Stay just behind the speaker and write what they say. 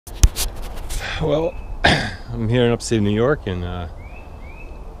Well, I'm here in upstate New York, and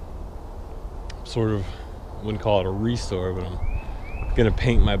sort of, wouldn't call it a restore, but I'm gonna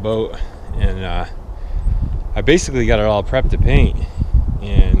paint my boat, and I basically got it all prepped to paint.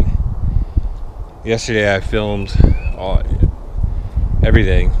 And yesterday I filmed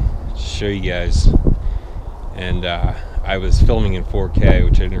everything to show you guys, and I was filming in 4K,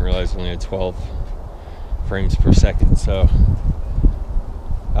 which I didn't realize only had 12 frames per second. So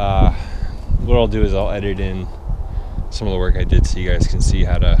what I'll do is I'll edit in some of the work I did so you guys can see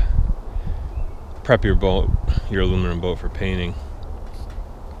how to prep your boat, your aluminum boat, for painting.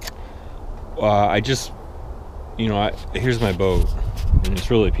 Here's my boat, and it's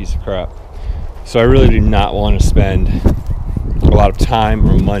really a piece of crap. So I really do not want to spend a lot of time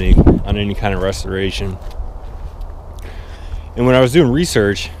or money on any kind of restoration. And when I was doing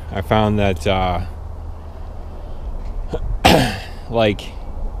research, I found that like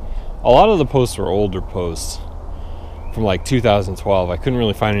a lot of the posts were older posts from like 2012. I couldn't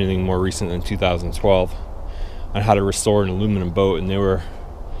really find anything more recent than 2012 on how to restore an aluminum boat, and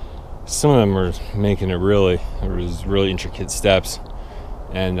some of them were making it really intricate steps,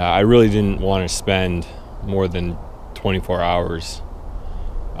 and I really didn't want to spend more than 24 hours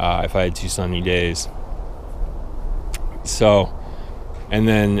if I had 2 sunny days. So, and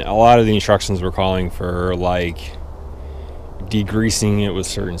then a lot of the instructions were calling for like degreasing it with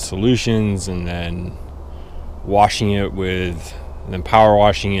certain solutions, and then then power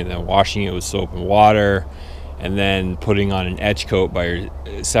washing it, then washing it with soap and water, and then putting on an etch coat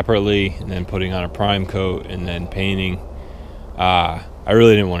separately, and then putting on a prime coat, and then painting. I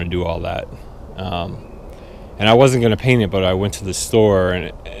really didn't want to do all that, and I wasn't going to paint it, but I went to the store,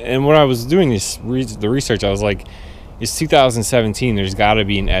 and when I was doing the research, I was like, it's 2017, there's got to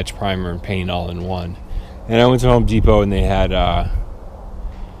be an etch, primer, and paint all in one. And I went to Home Depot, and they had an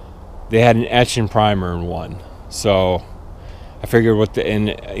etch and primer in one. So I figured with that and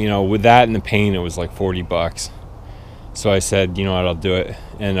the paint, it was like $40. So I said, you know what, I'll do it.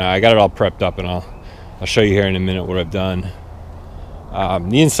 And I got it all prepped up, and I'll show you here in a minute what I've done.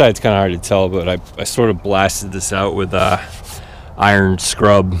 The inside's kind of hard to tell, but I sort of blasted this out with a iron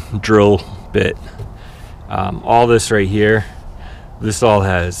scrub drill bit. All this right here, this all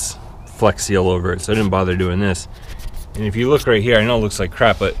has Flex Seal over it, so I didn't bother doing this. And if you look right here, I know it looks like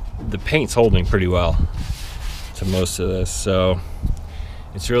crap, but the paint's holding pretty well to most of this. So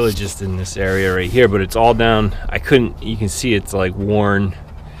it's really just in this area right here, but it's all down. You can see it's like worn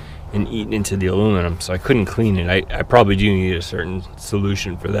and eaten into the aluminum, so I couldn't clean it. I probably do need a certain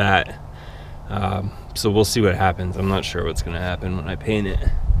solution for that. So we'll see what happens. I'm not sure what's going to happen when I paint it.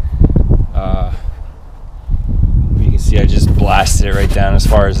 You can see I just blasted it right down as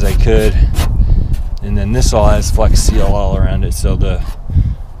far as I could, and then this all has Flex Seal all around it, so the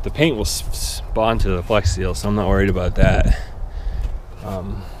paint will bond to the Flex Seal, so I'm not worried about that.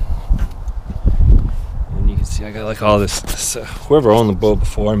 And you can see I got like all this whoever owned the boat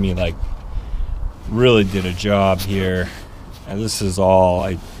before me like really did a job here, and this is all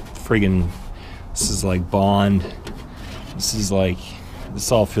this is like Bond.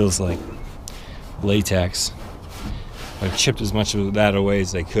 This all feels like latex. I chipped as much of that away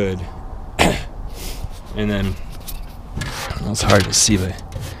as I could. And then, it's hard to see, but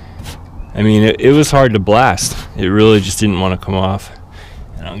I mean, it was hard to blast. It really just didn't want to come off.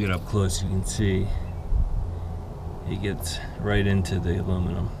 And I'll get up close, you can see it gets right into the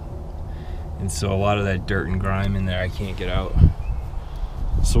aluminum. And so a lot of that dirt and grime in there I can't get out.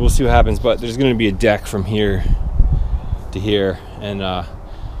 So we'll see what happens, but there's going to be a deck from here to here, and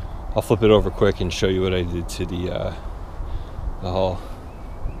I'll flip it over quick and show you what I did to the hull.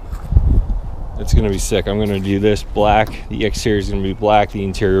 It's gonna be sick. I'm gonna do this black. The exterior is gonna be black. The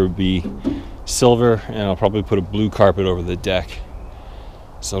interior will be silver, and I'll probably put a blue carpet over the deck.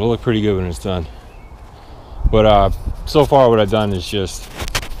 So it'll look pretty good when it's done. But so far what I've done is just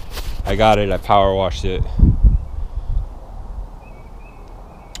I got it. I power washed it,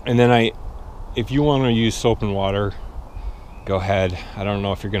 and then if you want to use soap and water, go ahead. I don't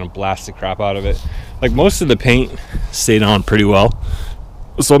know if you're gonna blast the crap out of it. Like, most of the paint stayed on pretty well,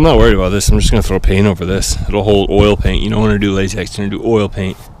 so I'm not worried about this. I'm just gonna throw paint over this. It'll hold oil paint. You don't want to do latex, you're gonna do oil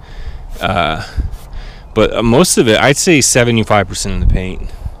paint. But most of it, I'd say 75% of the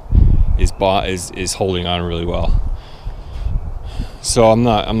paint is holding on really well. So I'm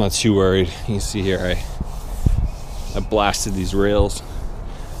not too worried. You can see here I blasted these rails,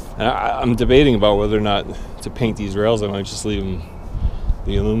 and I'm debating about whether or not to paint these rails. I might just leave them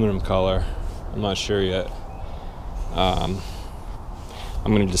the aluminum color. I'm not sure yet. I'm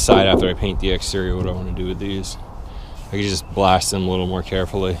going to decide after I paint the exterior what I want to do with these. I can just blast them a little more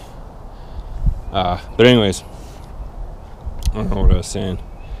carefully. But anyways, I don't know what I was saying.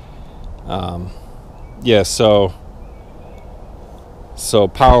 Yeah, so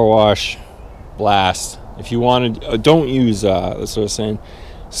power wash, blast. If you wanted, don't use. That's what I was saying.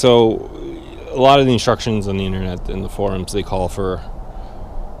 So a lot of the instructions on the internet and the forums, they call for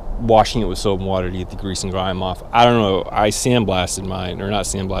washing it with soap and water to get the grease and grime off. I don't know. I sandblasted mine, or not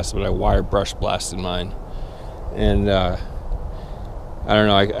sandblasted, but I wire brush blasted mine, and I don't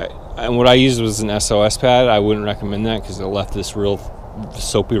know. And what I used was an SOS pad. I wouldn't recommend that because it left this real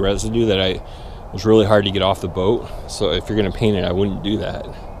soapy residue that was really hard to get off the boat. So if you're going to paint it, I wouldn't do that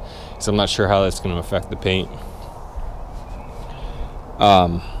because I'm not sure how that's going to affect the paint.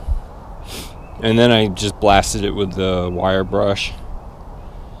 And then I just blasted it with the wire brush,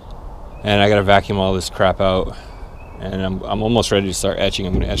 and I got to vacuum all this crap out. And I'm almost ready to start etching.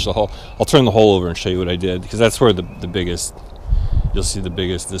 I'm going to etch the hole. I'll turn the hole over and show you what I did, because that's where the biggest. You'll see the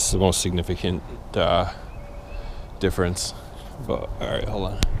biggest. This is the most significant difference. But all right, hold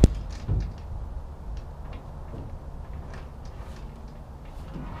on.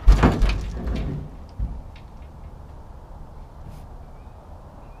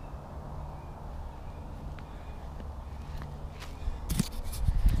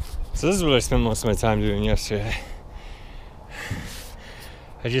 So this is what I spent most of my time doing yesterday.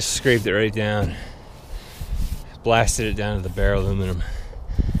 I just scraped it right down, blasted it down to the bare aluminum,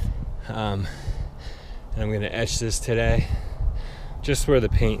 and I'm going to etch this today, just where the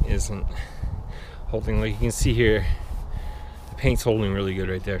paint isn't holding. Like you can see here, the paint's holding really good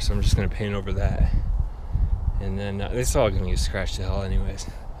right there, so I'm just going to paint over that, and then this is all going to get scratched to hell anyways.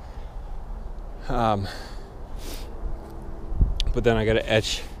 But then I got to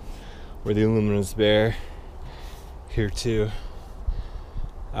etch where the aluminum's bare here too.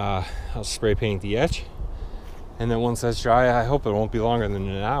 I'll spray paint the etch, and then once that's dry, I hope it won't be longer than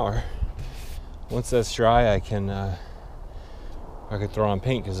an hour. Once that's dry, I can throw on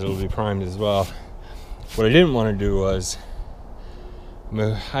paint because it'll be primed as well. What I didn't want to do was,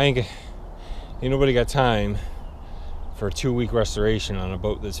 ain't nobody got time for a 2-week restoration on a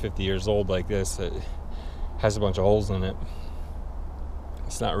boat that's 50 years old like this that has a bunch of holes in it.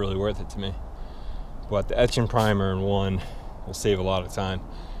 It's not really worth it to me. But the etch and primer in one will save a lot of time.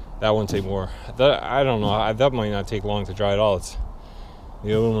 That won't take more. I don't know. That might not take long to dry at all.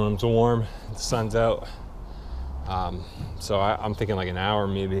 The aluminum's warm. The sun's out. So I'm thinking like an hour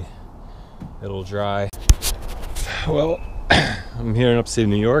maybe it'll dry. Well, I'm here in upstate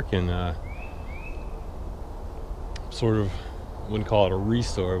New York, and sort of, wouldn't call it a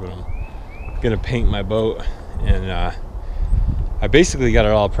restore, but I'm gonna paint my boat, and I basically got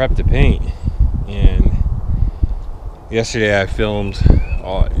it all prepped to paint. And yesterday I filmed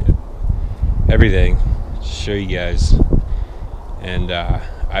everything to show you guys, and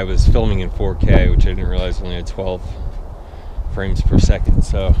I was filming in 4K, which I didn't realize only had 12 frames per second.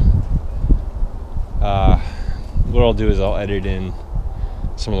 So what I'll do is I'll edit in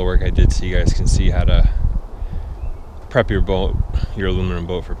some of the work I did so you guys can see how to prep your boat, your aluminum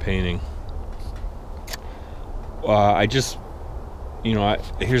boat, for painting. I just,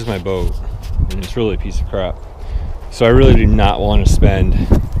 here's my boat, and it's really a piece of crap. So I really do not want to spend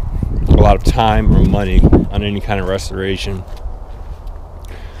a lot of time or money on any kind of restoration.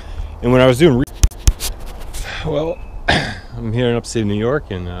 And when I was doing well, I'm here in upstate New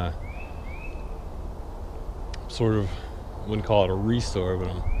York, and sort of, wouldn't call it a restore, but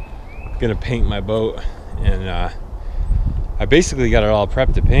I'm gonna paint my boat, and I basically got it all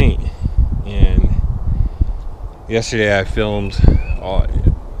prepped to paint. And yesterday I filmed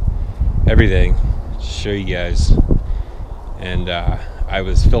everything to show you guys, and I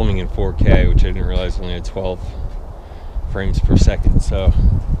was filming in 4K, which I didn't realize only had 12 frames per second. So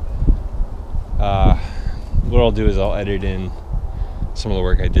what I'll do is I'll edit in some of the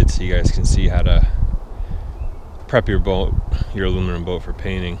work I did so you guys can see how to prep your boat, your aluminum boat, for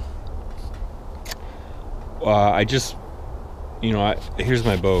painting. I just, here's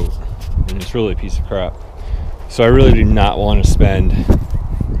my boat, and it's really a piece of crap. So I really do not want to spend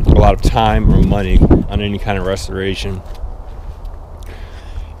a lot of time or money on any kind of restoration.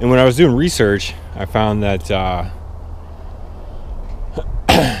 And when I was doing research, I found that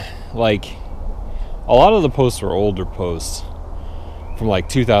like a lot of the posts were older posts from like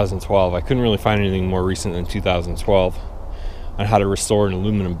 2012. I couldn't really find anything more recent than 2012 on how to restore an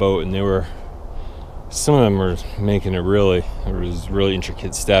aluminum boat, and some of them were making there was really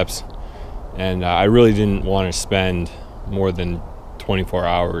intricate steps, and I really didn't want to spend more than 24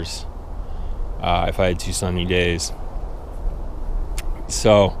 hours if I had 2 sunny days.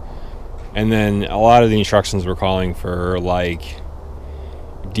 So, and then a lot of the instructions were calling for like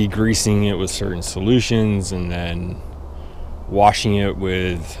degreasing it with certain solutions, and then washing it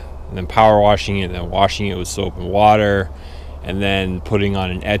with, and then power washing it, and then washing it with soap and water, and then putting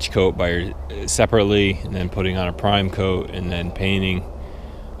on an etch coat separately, and then putting on a prime coat, and then painting.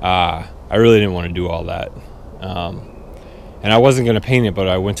 I really didn't want to do all that, and I wasn't going to paint it, but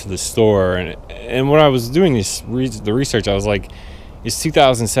I went to the store, and when I was doing the research, I was like, it's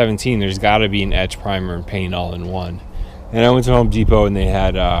 2017, there's got to be an etch, primer, and paint all in one. And I went to Home Depot, and they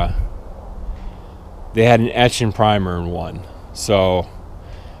had an etch and primer in one. So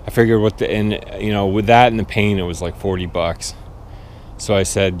I figured with that and the paint, it was like 40 bucks. So I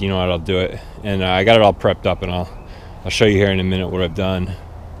said, you know what, I'll do it. And I got it all prepped up, and I'll show you here in a minute what I've done.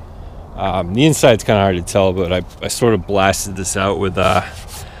 The inside's kind of hard to tell, but I sort of blasted this out with a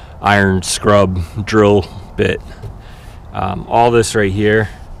iron scrub drill bit. All this right here,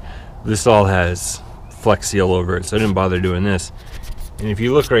 this all has Flex Seal over it, so I didn't bother doing this. And if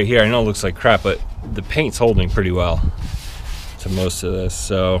you look right here, I know it looks like crap, but the paint's holding pretty well to most of this.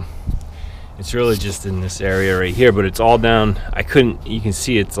 So it's really just in this area right here, but it's all down. You can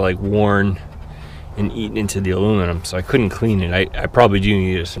see it's like worn and eaten into the aluminum, so I couldn't clean it. I probably do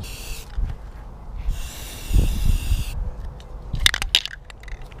need this.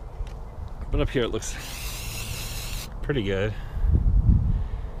 But up here it looks pretty good.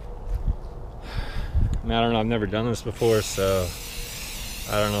 I mean, I don't know, I've never done this before, so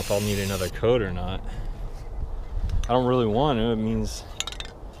I don't know if I'll need another coat or not. I don't really want to. It means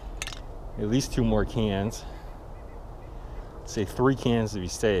at least 2 more cans. Say 3 cans to be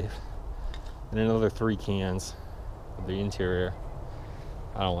safe, and another 3 cans for the interior.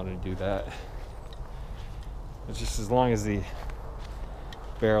 I don't want to do that. It's just as long as the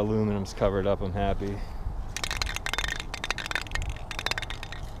bare aluminum's covered up, I'm happy.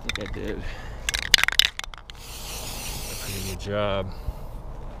 I think I did a pretty good job.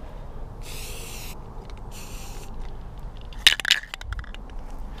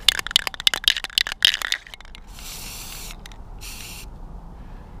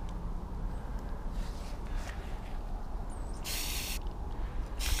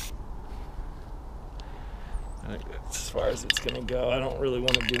 I think that's as far as it's gonna go. I don't really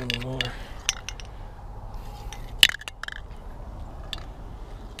want to do any more.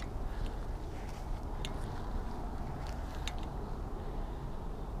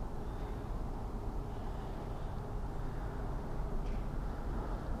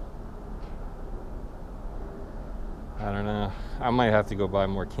 I don't know. I might have to go buy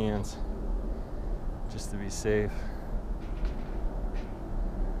more cans just to be safe.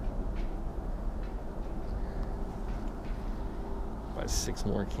 Buy 6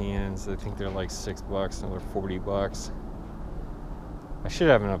 more cans. I think they're like $6, another 40 bucks. I should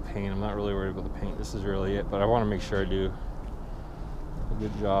have enough paint. I'm not really worried about the paint. This is really it, but I want to make sure I do a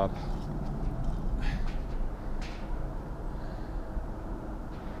good job.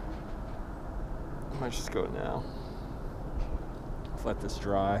 I might just go now. Let this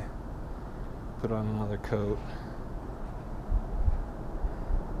dry. Put on another coat.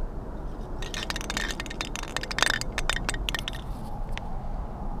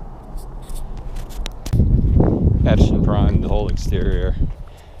 Etch and prime the whole exterior.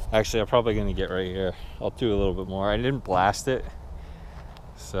 Actually, I'm probably going to get right here. I'll do a little bit more. I didn't blast it,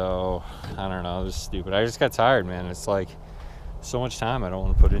 so I don't know. This is stupid. I just got tired, man. It's like so much time I don't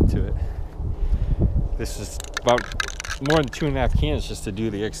want to put into it. This is about more than 2.5 cans just to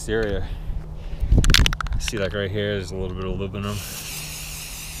do the exterior. See, like right here is a little bit of aluminum,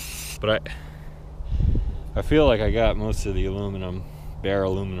 but I feel like I got most of the aluminum, bare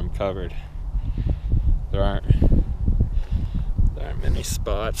aluminum covered. There aren't many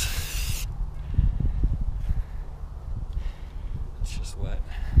spots. It's just wet.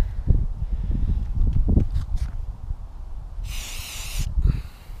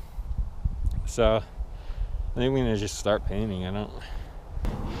 So I think we're gonna just start painting. I'll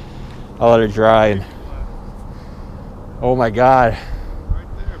let it dry. And oh my God! Right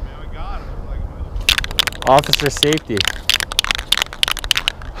there, man. I got it. Officer safety.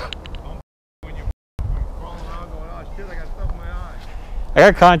 When you're crawling around going, oh shit, I got stuff in my eye. I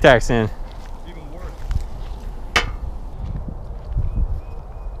got contacts in. It's even worse.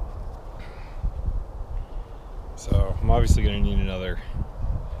 So I'm obviously gonna need another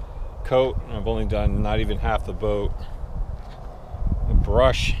coat, and I've only done not even half the boat. A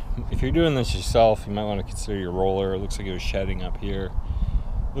brush. If you're doing this yourself, you might want to consider your roller. It looks like it was shedding up here.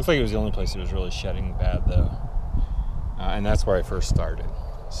 Looks like it was the only place it was really shedding bad though, and that's where I first started.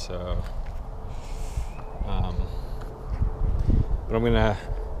 So but I'm gonna,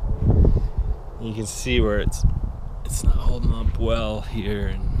 you can see where it's it's not holding up well here,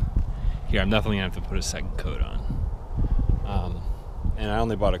 and here I'm definitely gonna have to put a second coat on. And I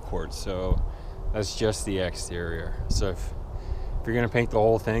only bought a quart, so that's just the exterior. So if you're gonna paint the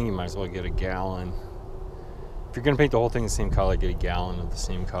whole thing, you might as well get a gallon. If you're gonna paint the whole thing the same color, get a gallon of the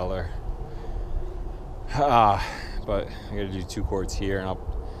same color. But I gotta do 2 quarts here, and I'll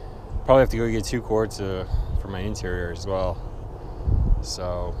probably have to go get 2 quarts for my interior as well.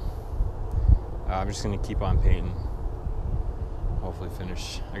 So I'm just gonna keep on painting. Hopefully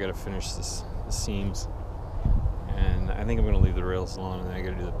finish. I gotta finish the seams, and I think I'm gonna leave the rails alone, and then I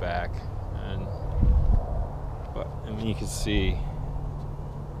gotta do the back. But I mean, you can see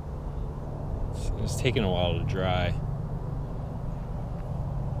it's taking a while to dry.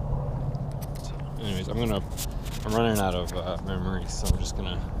 So anyways, I'm running out of memory, so I'm just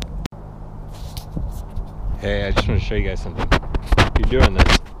gonna. Hey, I just want to show you guys something. If you're doing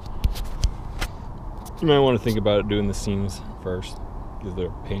this, you might want to think about doing the seams first, because they're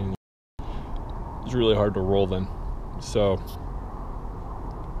a pain. It's really hard to roll them. So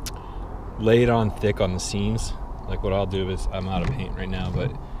lay it on thick on the seams. Like what I'll do is, I'm out of paint right now,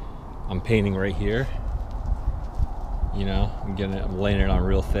 but I'm painting right here. You know, I'm laying it on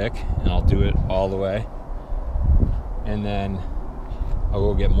real thick, and I'll do it all the way. And then I'll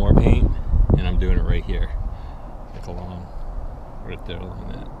go get more paint, and I'm doing it right here, like along, right there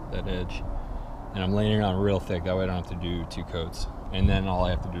along that edge. And I'm laying it on real thick, that way I don't have to do 2 coats. And then all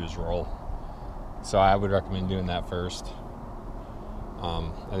I have to do is roll. So I would recommend doing that first.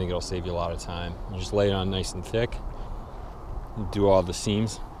 I think it'll save you a lot of time. You just lay it on nice and thick, do all the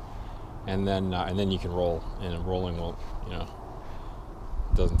seams, and then you can roll. And rolling won't, rolling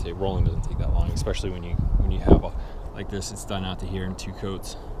doesn't take that long, especially when you have like this. It's done out to here in 2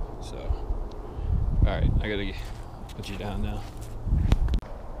 coats. So, all right, I gotta put you down now.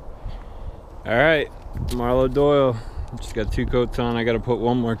 All right, Marlo Doyle. Just got 2 coats on. I gotta put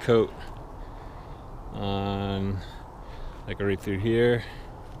 1 more coat on, like right through here,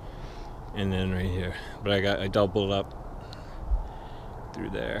 and then right here. But I doubled up through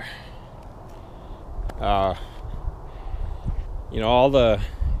there.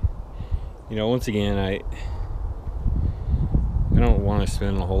 Once again, I don't want to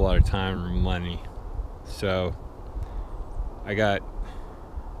spend a whole lot of time or money. So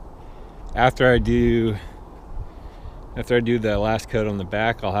after I do the last coat on the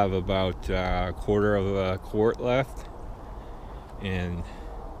back, I'll have about a quarter of a quart left, and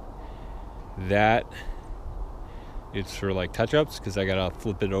that it's for like touch-ups, because I gotta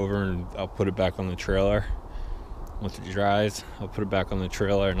flip it over and I'll put it back on the trailer. Once it dries, I'll put it back on the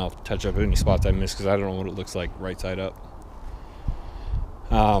trailer, and I'll touch up any spots I missed, because I don't know what it looks like right side up.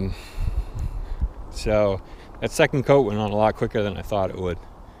 So that second coat went on a lot quicker than I thought it would.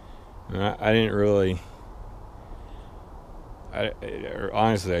 I didn't really,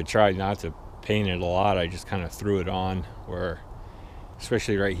 honestly, I tried not to paint it a lot. I just kind of threw it on,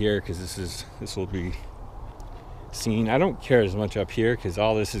 especially right here, because this will be seen. I don't care as much up here, because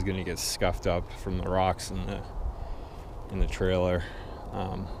all this is going to get scuffed up from the rocks in the trailer.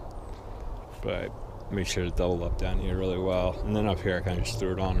 But I made sure to double up down here really well, and then up here I kind of just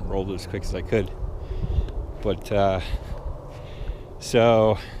threw it on and rolled it as quick as I could. But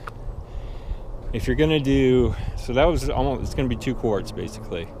so if you're gonna do, so that was almost, it's gonna be 2 quarts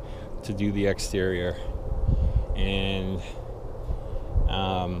basically to do the exterior, and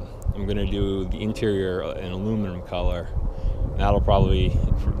I'm gonna do the interior in aluminum color. That'll probably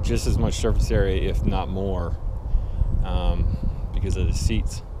just as much surface area, if not more, because of the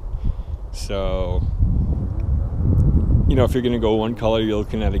seats. So if you're gonna go 1 color, you're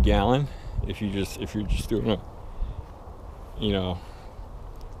looking at a gallon. If you're just doing a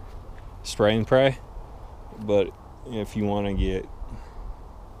spray and pray. But if you want to get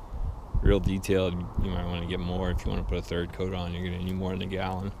real detailed, you might want to get more. If you want to put a 3rd coat on, you're going to need more than a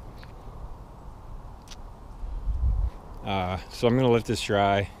gallon. So I'm going to let this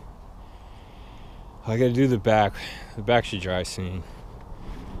dry. I got to do the back. The back should dry soon.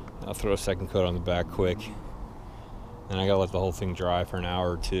 I'll throw a 2nd coat on the back quick, and I got to let the whole thing dry for an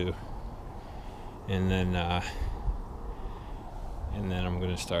hour or 2, and then I'm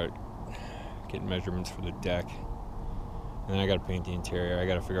going to start getting measurements for the deck. And then I got to paint the interior. I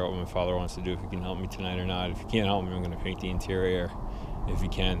got to figure out what my father wants to do, if he can help me tonight or not. If he can't help me, I'm going to paint the interior. If he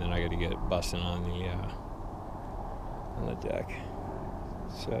can, then I got to get busting on the deck.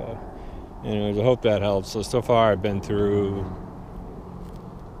 So anyways, I hope that helps. So far I've been through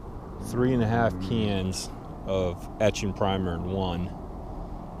 3.5 cans of etch and primer in one,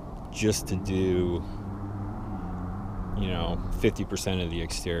 just to do 50% of the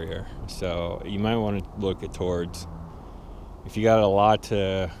exterior. So you might want to look towards if you got a lot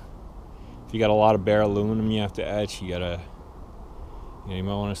of bare aluminum you have to etch, you might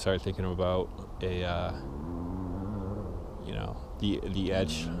want to start thinking about a the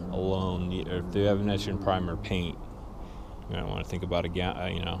etch alone. Or if they have an etch and primer paint, you might want to think about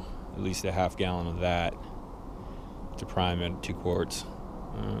at least a half gallon of that to prime it, 2 quarts.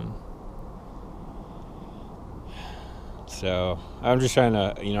 So I'm just trying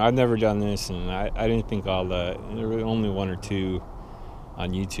to, I've never done this, and I didn't think there were only 1 or 2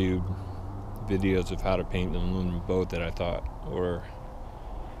 on YouTube videos of how to paint an aluminum boat that I thought were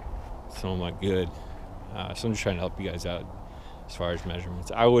somewhat good. So I'm just trying to help you guys out as far as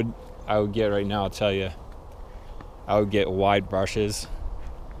measurements. I would get right now, I'll tell you, I would get wide brushes.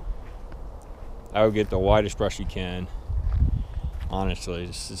 I would get the widest brush you can, honestly,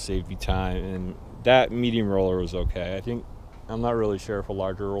 just to save you time. And that medium roller was okay. I'm not really sure if a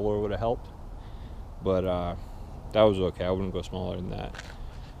larger roller would have helped, but that was okay. I wouldn't go smaller than that,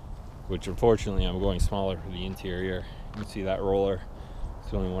 which unfortunately I'm going smaller for the interior. You can see that roller.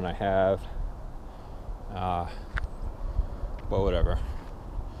 It's the only one I have. But whatever.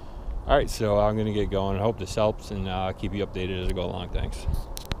 Alright, so I'm going to get going. I hope this helps, and keep you updated as I go along. Thanks.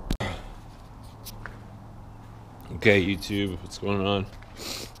 Okay, YouTube, what's going on?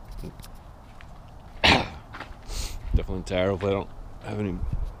 Definitely tired. If I don't have any.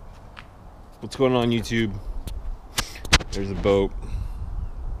 What's going on, YouTube? There's a boat.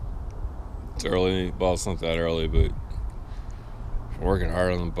 It's early. Well, it's not that early, but I'm working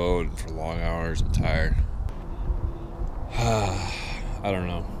hard on the boat for long hours. I'm tired. I don't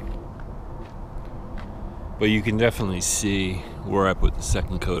know. But you can definitely see where I put the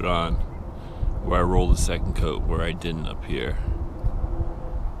second coat on, where I rolled the second coat, where I didn't up here.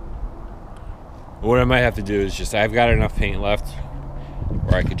 What I might have to do is I've got enough paint left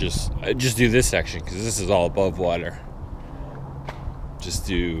where I could just do this section, because this is all above water.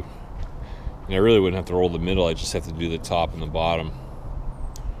 And I really wouldn't have to roll the middle, I just have to do the top and the bottom.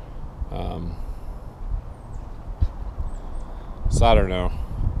 So I don't know.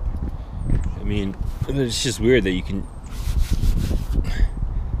 I mean, it's just weird that you can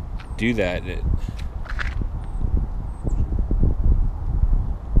do that. It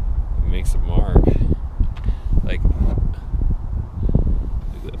makes a mark. Like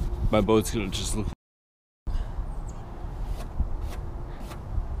my boat's gonna just look.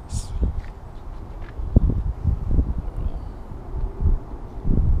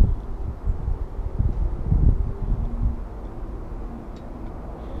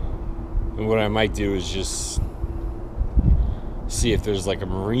 And what I might do is just see if there's like a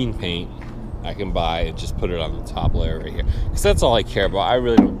marine paint I can buy and just put it on the top layer right here, because that's all I care about. I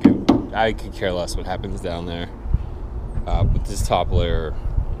really don't I could care less what happens down there, but this top layer,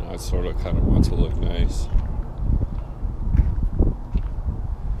 I sort of kind of want to look nice.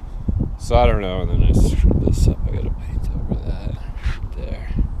 So I don't know. And then I screw this up. I gotta paint over that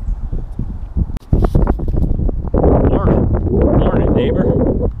there. Morning, neighbor.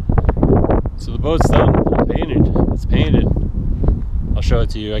 So the boat's done. It's painted. I'll show it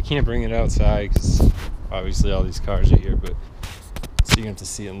to you. I can't bring it outside because obviously all these cars are here, but so you have to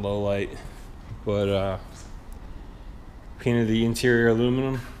see it in low light. But painted the interior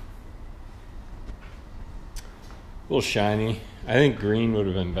aluminum. A little shiny. I think green would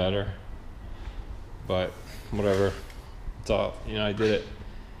have been better, but whatever. It's all, I did it.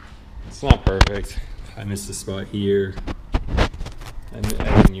 It's not perfect. I missed a spot here. I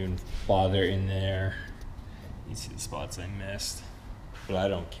didn't even bother in there. You see the spots I missed, but I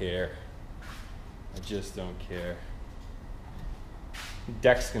don't care. I just don't care. The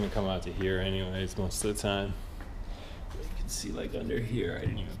deck's gonna come out to here anyways most of the time. You can see like under here, I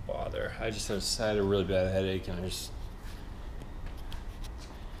didn't even bother. I had a really bad headache, and I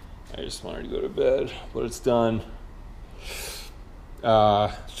just wanted to go to bed, but it's done.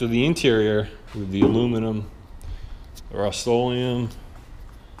 So the interior with the aluminum, the Rust-Oleum,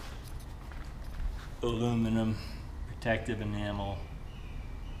 aluminum, protective enamel,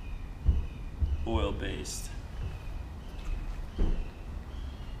 oil-based,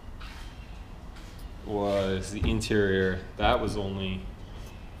 was the interior. That was only,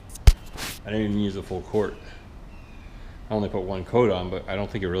 I didn't even use a full quart. I only put 1 coat on, but I don't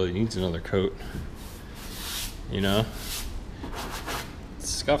think it really needs another coat. It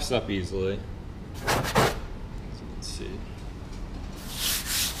scuffs up easily. Let's see.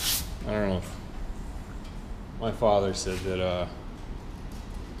 I don't know. My father said that it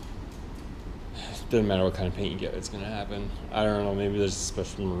doesn't matter what kind of paint you get, it's gonna happen. I don't know, maybe there's a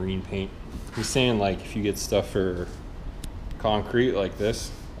special marine paint. He's saying like if you get stuff for concrete like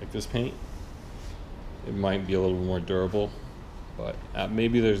this paint, it might be a little more durable. but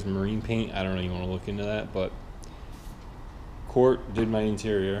maybe there's marine paint. I don't know. You want to look into that, but quart did my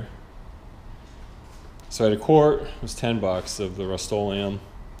interior. So I had a quart, it was $10 of the Rust-Oleum,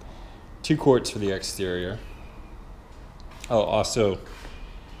 2 quarts for the exterior. Oh, also,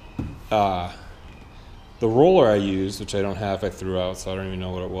 the roller I used, which I don't have, I threw out, so I don't even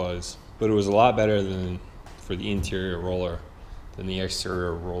know what it was. But it was a lot better than for the interior roller than the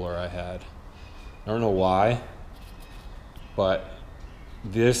exterior roller I had. I don't know why, but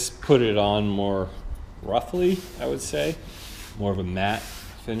this put it on more roughly, I would say, more of a matte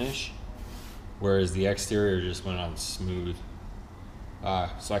finish, whereas the exterior just went on smooth.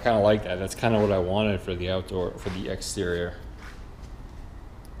 So I kind of like that. That's kind of what I wanted for the exterior.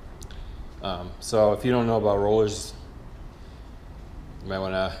 So if you don't know about rollers,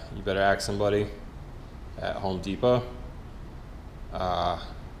 you better ask somebody at Home Depot.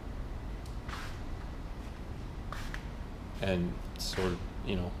 And sort of,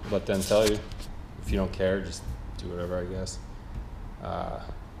 let them tell you. If you don't care, just do whatever, I guess.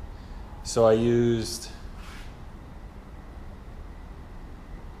 So I used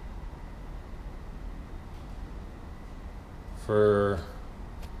for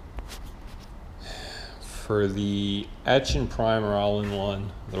the etch and primer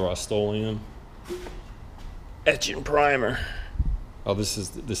all-in-one, the Rust-Oleum etch and primer. Oh, this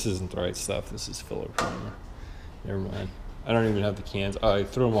isn't the right stuff. This is filler primer. Never mind. I don't even have the cans. I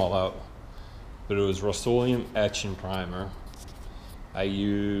threw them all out. But it was Rust-Oleum etch and primer. I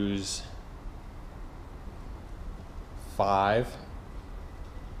use 5.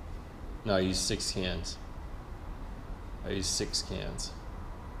 No, I use 6 cans. I use 6 cans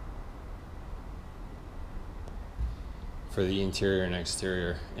for the interior and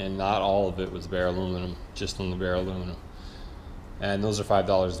exterior, and not all of it was bare aluminum, just on the bare aluminum. And those are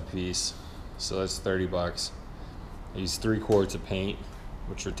 $5 a piece, so that's $30. I used 3 quarts of paint,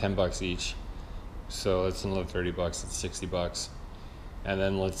 which are $10 each, so that's another $30. That's $60. And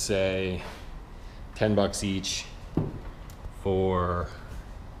then let's say $10 each for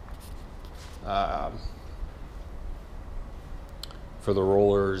the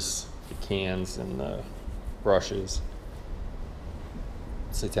rollers, the cans, and the brushes.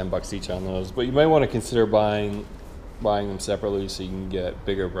 Say $10 each on those, but you might want to consider buying them separately so you can get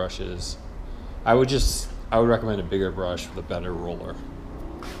bigger brushes. I would recommend a bigger brush with a better roller.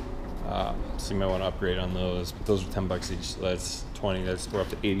 So you might want to upgrade on those, but those are $10 each. So that's 20. We're up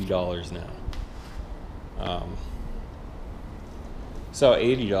to $80 now. So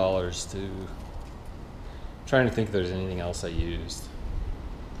 $80 to. I'm trying to think if there's anything else I used.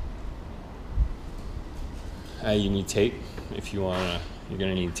 You need tape if you wanna. You're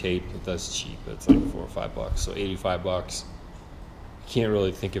gonna need tape, but that's cheap. It's like $4 or $5, so $85. Can't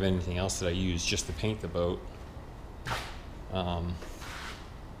really think of anything else that I used just to paint the boat.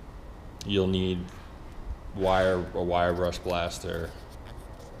 You'll need a wire brush blaster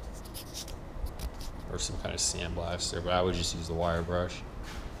or some kind of sand blaster, but I would just use the wire brush.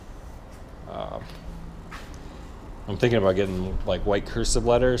 I'm thinking about getting like white cursive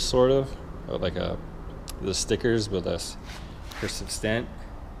letters, sort of, or like the stickers with a cursive stent,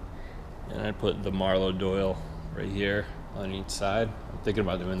 and I put the Marlowe Doyle right here on each side. I'm thinking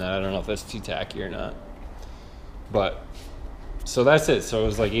about doing that. I don't know if that's too tacky or not, but so that's it. So it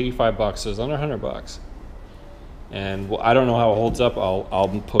was like $85, so it was under $100. And I don't know how it holds up. I'll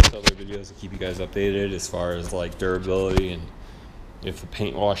post other videos to keep you guys updated as far as like durability and if the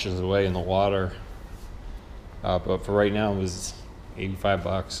paint washes away in the water. But for right now, it was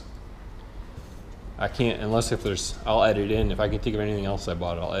 $85. I can't, unless if there's, I'll edit in. If I can think of anything else I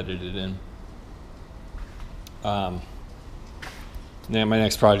bought, I'll edit it in. Now my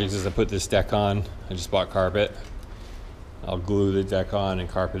next project is I put this deck on. I just bought carpet. I'll glue the deck on and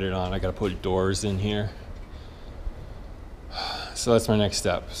carpet it on. I gotta put doors in here. So that's my next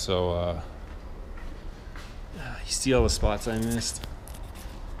step. So you see all the spots I missed?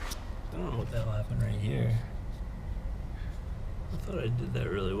 I don't know what the hell happened right here. I thought I did that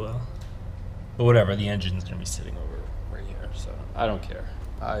really well. But whatever, the engine's gonna be sitting over right here, so I don't care.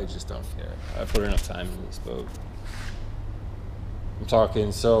 I just don't care. I put enough time in this boat. I'm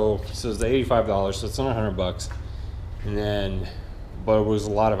talking, so it's the $85, so it's under $100. And then, but it was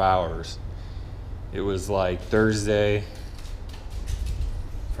a lot of hours. It was like Thursday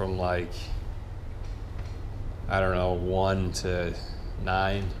from like, I don't know, 1 to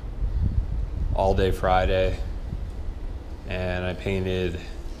 9, all day Friday. And I painted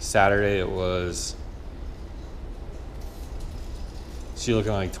Saturday. It was, so you're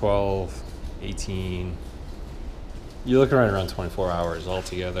looking like 12, 18, you're looking right around 24 hours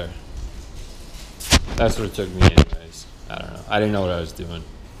altogether. That's what it took me anyways. I don't know. I didn't know what I was doing.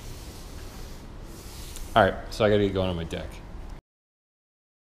 All right, so I got to get going on my deck.